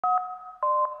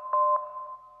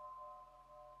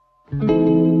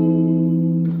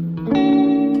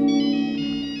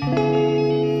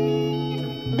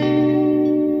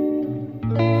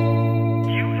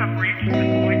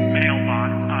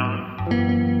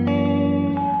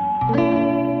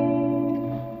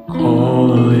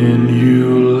Calling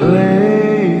you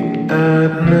late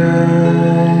at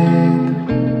night,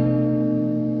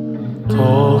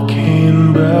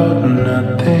 talking about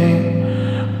nothing,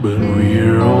 but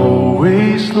we're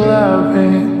always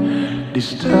laughing.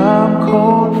 This time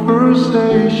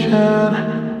conversation,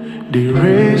 they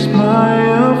raise my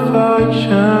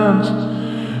affections.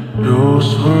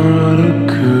 Those were the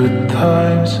good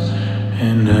times,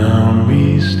 and I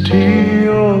miss the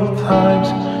old times.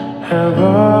 Have I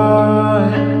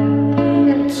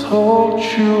told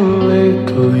you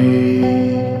lately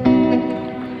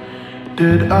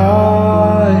that I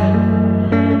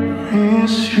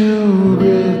miss you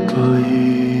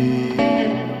greatly?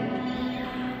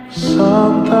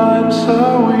 Sometimes I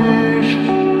wish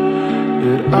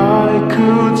that I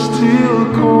could still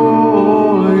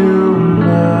call you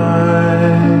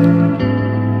mine,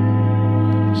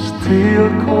 still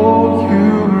call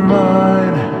you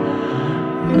mine.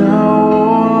 Now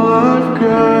all I've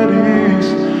got is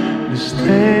the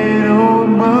stain on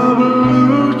my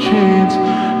blue jeans.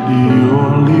 The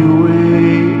only way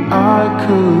I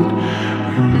could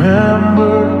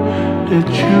remember that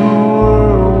you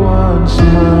were once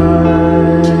mine.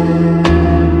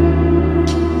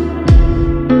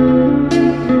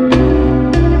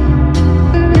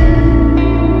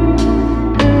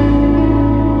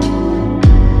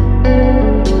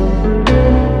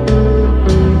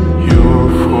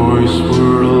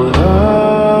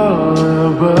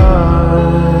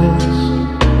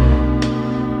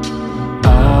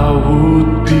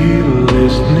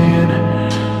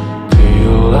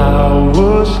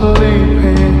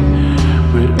 Sleeping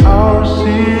with our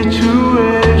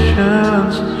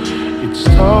situations, it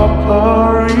stopped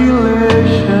our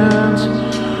relations.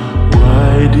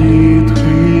 Why did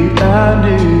we end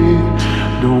it?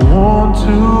 Don't want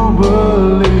to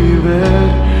believe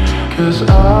it, 'cause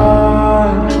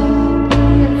I'm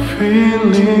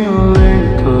feeling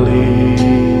lately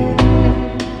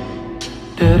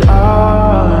that I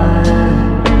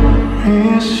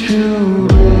miss you.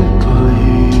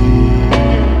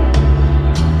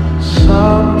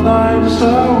 Sometimes I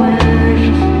wish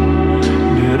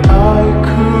that I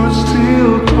could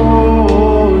still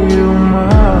call you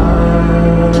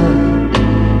mine,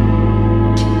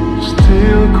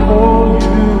 still call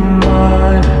you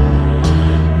mine.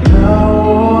 Now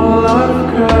all I've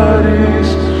got is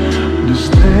the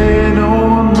stain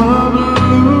on my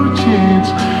blue jeans.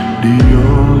 The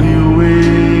only way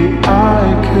I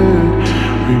could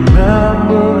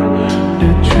remember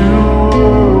that you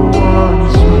were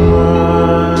once mine.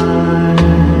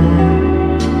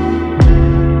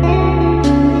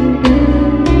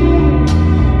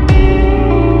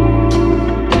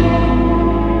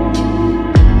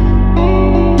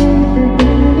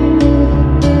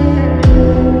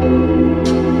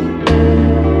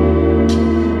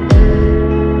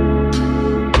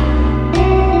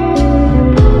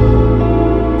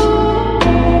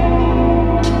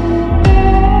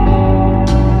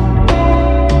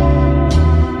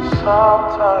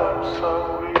 Sometimes I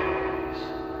wish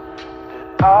that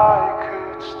I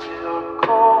could still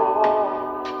call